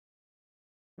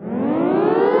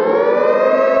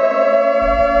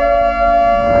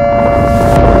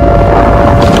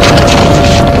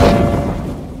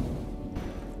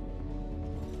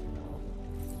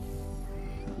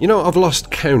know, I've lost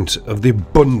count of the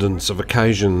abundance of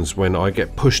occasions when I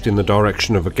get pushed in the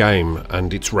direction of a game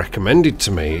and it's recommended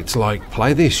to me. It's like,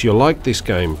 play this, you'll like this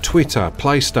game. Twitter,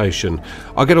 PlayStation.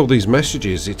 I get all these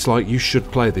messages. It's like, you should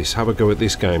play this, have a go at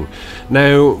this game.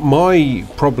 Now, my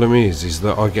problem is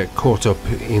that I get caught up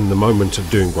in the moment of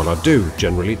doing what I do.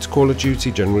 Generally, it's Call of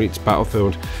Duty, generally it's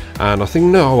Battlefield. And I think,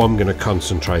 no, I'm going to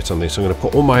concentrate on this. I'm going to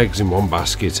put all my eggs in one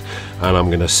basket and I'm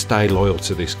going to stay loyal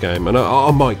to this game. And I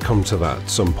might come to that at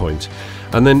some point.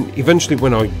 And then eventually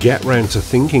when I get round to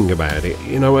thinking about it,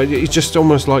 you know, it's just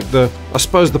almost like I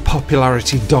suppose the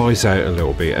popularity dies out a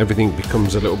little bit. Everything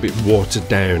becomes a little bit watered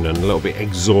down and a little bit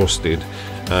exhausted.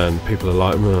 And people are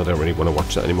like, I don't really want to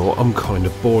watch that anymore. I'm kind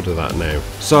of bored of that now.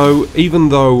 So even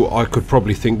though I could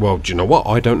probably think, well, do you know what?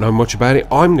 I don't know much about it.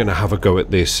 I'm going to have a go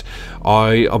at this.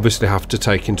 I obviously have to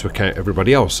take into account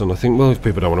everybody else. And I think, well, if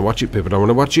people don't want to watch it, people don't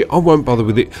want to watch it. I won't bother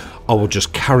with it. I will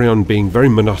just carry on being very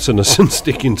monotonous and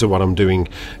sticking to what I'm doing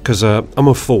because I'm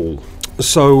a fool.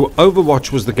 So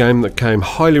Overwatch was the game that came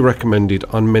highly recommended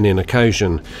on many an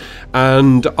occasion,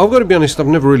 and I've got to be honest, I've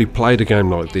never really played a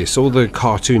game like this. All the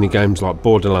cartoony games like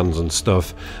Borderlands and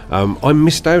stuff, I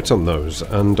missed out on those,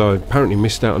 and I apparently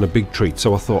missed out on a big treat.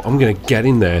 So I thought, I'm going to get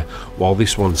in there while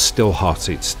this one's still hot.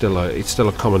 It's still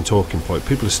a common talking point.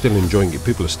 People are still enjoying it,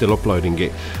 people are still uploading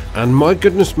it, and my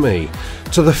goodness me,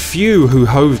 to the few who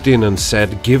hoved in and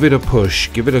said, give it a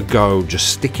push, give it a go,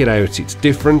 just stick it out, it's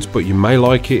different but you may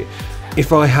like it.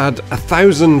 If I had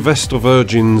 1,000 Vestal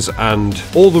Virgins and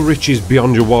all the riches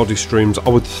beyond your wildest dreams, I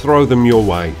would throw them your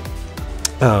way.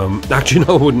 Actually,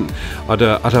 no, I wouldn't.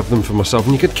 I'd have them for myself,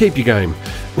 and you could keep your game.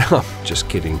 No, just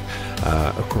kidding.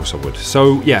 Of course I would.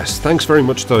 So yes, thanks very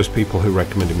much to those people who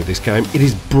recommended me this game. It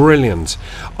is brilliant.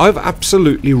 I've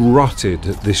absolutely rotted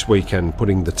this weekend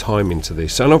putting the time into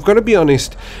this, and I've got to be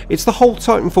honest, it's the whole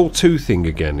Titanfall 2 thing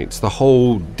again. It's the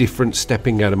whole different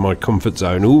stepping out of my comfort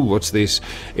zone. Ooh, what's this?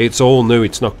 It's all new.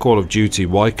 It's not Call of Duty.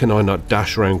 Why can I not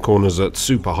dash around corners at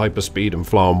super hyper speed and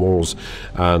fly on walls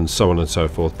and so on and so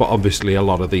forth? But obviously a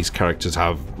lot of these characters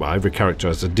have, well, every character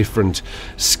has a different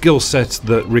skill set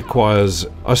that requires,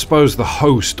 I suppose, the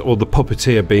host or the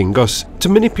puppeteer being us to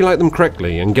manipulate them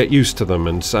correctly and get used to them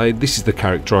and say, this is the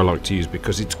character I like to use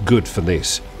because it's good for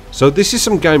this. So this is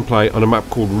some gameplay on a map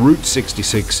called Route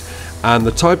 66, and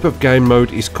the type of game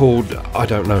mode is called, I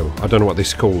don't know what this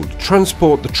is called.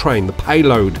 Transport the train, the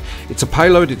payload. It's a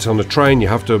payload, it's on a train, you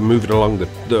have to move it along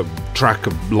the track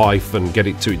of life and get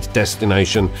it to its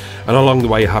destination, and along the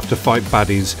way you have to fight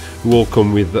baddies who all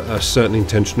come with a certain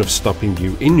intention of stopping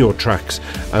you in your tracks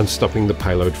and stopping the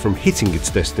payload from hitting its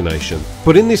destination.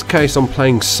 But in this case I'm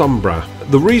playing Sombra.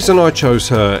 The reason I chose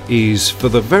her is for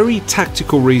the very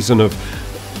tactical reason of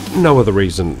no other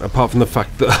reason apart from the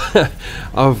fact that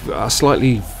I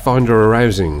slightly find her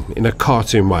arousing in a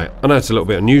cartoon way. I know it's a little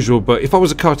bit unusual, but if I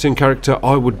was a cartoon character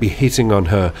I would be hitting on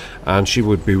her and she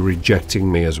would be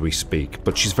rejecting me as we speak.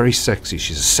 But she's very sexy.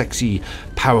 She's a sexy,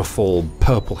 powerful,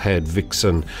 purple-haired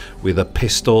vixen with a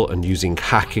pistol and using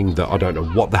hacking that I don't know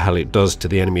what the hell it does to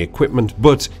the enemy equipment,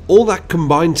 but all that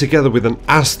combined together with an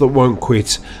ass that won't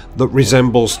quit that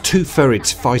resembles two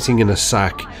ferrets fighting in a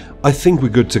sack, I think we're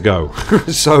good to go.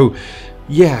 So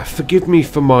yeah, forgive me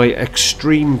for my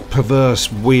extreme,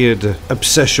 perverse, weird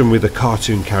obsession with a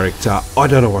cartoon character. I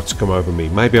don't know what's come over me.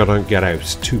 Maybe I don't get out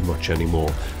too much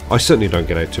anymore. I certainly don't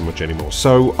get out too much anymore.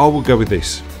 So I will go with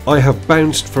this. I have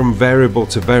bounced from variable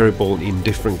to variable in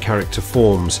different character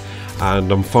forms,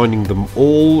 and I'm finding them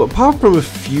all, apart from a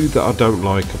few that I don't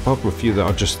like, apart from a few that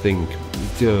I just think,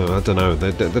 I don't know,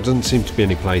 there doesn't seem to be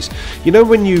any place. You know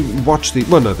when you watch the,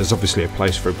 well no, there's obviously a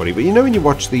place for everybody, but you know when you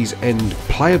watch these and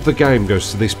play of the game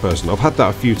goes to this person. I've had that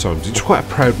a few times. It's quite a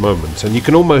proud moment, and you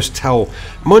can almost tell.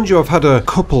 Mind you, I've had a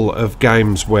couple of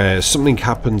games where something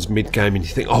happens mid-game and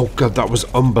you think, oh god, that was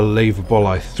unbelievable,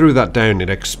 I threw that down, it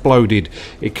exploded,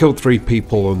 it killed 3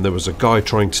 people, and there was a guy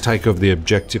trying to take over the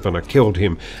objective and I killed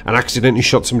him and accidentally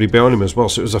shot somebody behind him as well,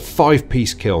 so it was a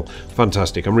 5-piece kill.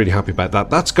 Fantastic, I'm really happy about that.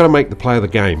 That's going to make the play of the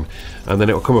game, and then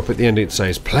it'll come up at the end, it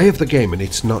says play of the game, and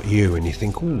it's not you, and you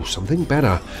think, ooh, something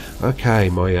better. Okay,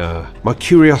 my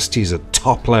curiosity is at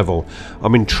top level.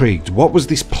 I'm intrigued. What was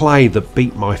this play that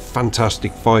beat my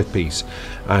fantastic 5-piece?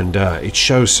 And it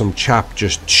shows some chap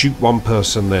just shoot one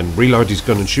person, then reload his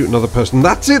gun and shoot another person.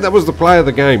 That's it, that was the play of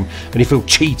the game. And you feel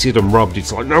cheated and robbed.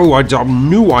 It's like, no, I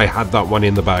knew I had that one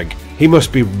in the bag. He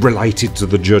must be related to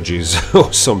the judges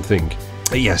or something.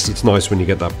 Yes, it's nice when you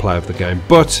get that play of the game,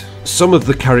 but some of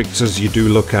the characters you do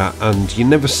look at and you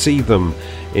never see them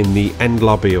in the end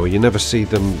lobby, or you never see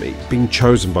them being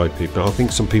chosen by people. I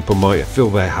think some people might feel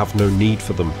they have no need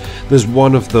for them. There's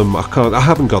one of them, I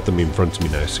haven't got them in front of me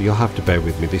now, so you'll have to bear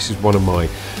with me. This is one of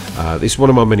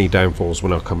my many downfalls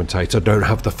when I commentate. I don't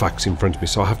have the facts in front of me,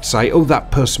 so I have to say, oh,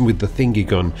 that person with the thingy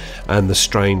gun and the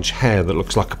strange hair that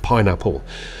looks like a pineapple.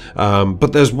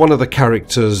 But there's one of the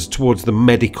characters towards the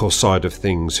medical side of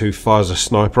things who fires a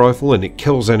sniper rifle and it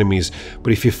kills enemies,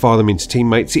 but if you fire them into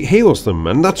teammates it heals them,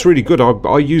 and that's really good.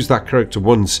 I used that character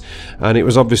once and it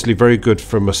was obviously very good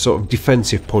from a sort of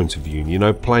defensive point of view, you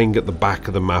know, playing at the back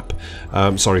of the map,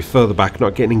 further back,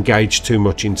 not getting engaged too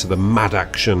much into the mad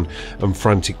action and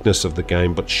franticness of the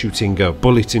game, but shooting a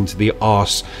bullet into the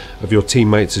arse of your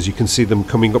teammates as you can see them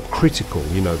coming up critical,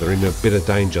 you know, they're in a bit of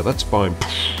danger. That's fine.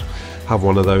 Have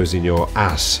one of those in your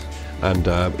ass, and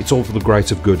it's all for the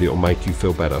greater good. It'll make you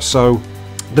feel better. So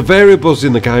the variables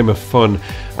in the game are fun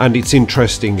and it's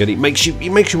interesting, and it makes you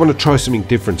want to try something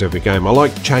different every game. I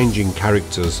like changing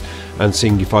characters and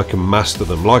seeing if I can master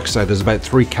them. Like I say, there's about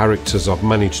 3 characters I've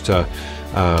managed to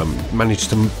I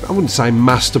wouldn't say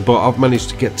master, but I've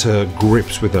managed to get to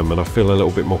grips with them, and I feel a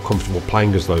little bit more comfortable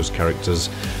playing as those characters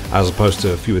as opposed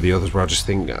to a few of the others where I just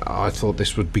think, I thought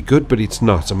this would be good but it's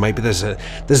not, and maybe there's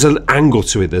an angle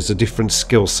to it, there's a different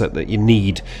skill set that you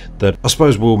need that I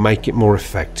suppose will make it more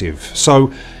effective.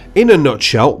 So in a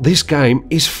nutshell, this game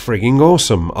is frigging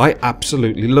awesome. I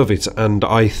absolutely love it, and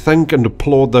I thank and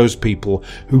applaud those people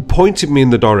who pointed me in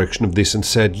the direction of this and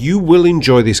said, you will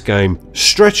enjoy this game.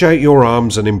 Stretch out your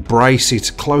arms and embrace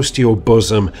it close to your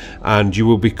bosom and you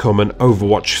will become an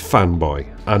Overwatch fanboy.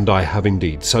 And I have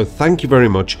indeed. So thank you very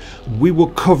much. We will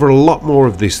cover a lot more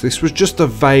of this. This was just a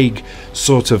vague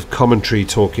sort of commentary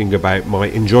talking about my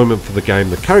enjoyment for the game,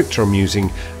 the character I'm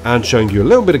using, and showing you a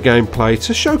little bit of gameplay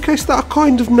to showcase that I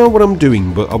kind of know what I'm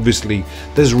doing, but obviously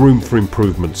there's room for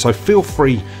improvement. So feel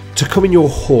free to come in your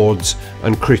hordes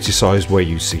and criticise where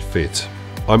you see fit.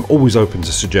 I'm always open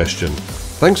to suggestion.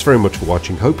 Thanks very much for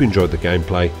watching. Hope you enjoyed the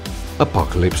gameplay.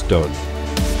 Apocalypse done.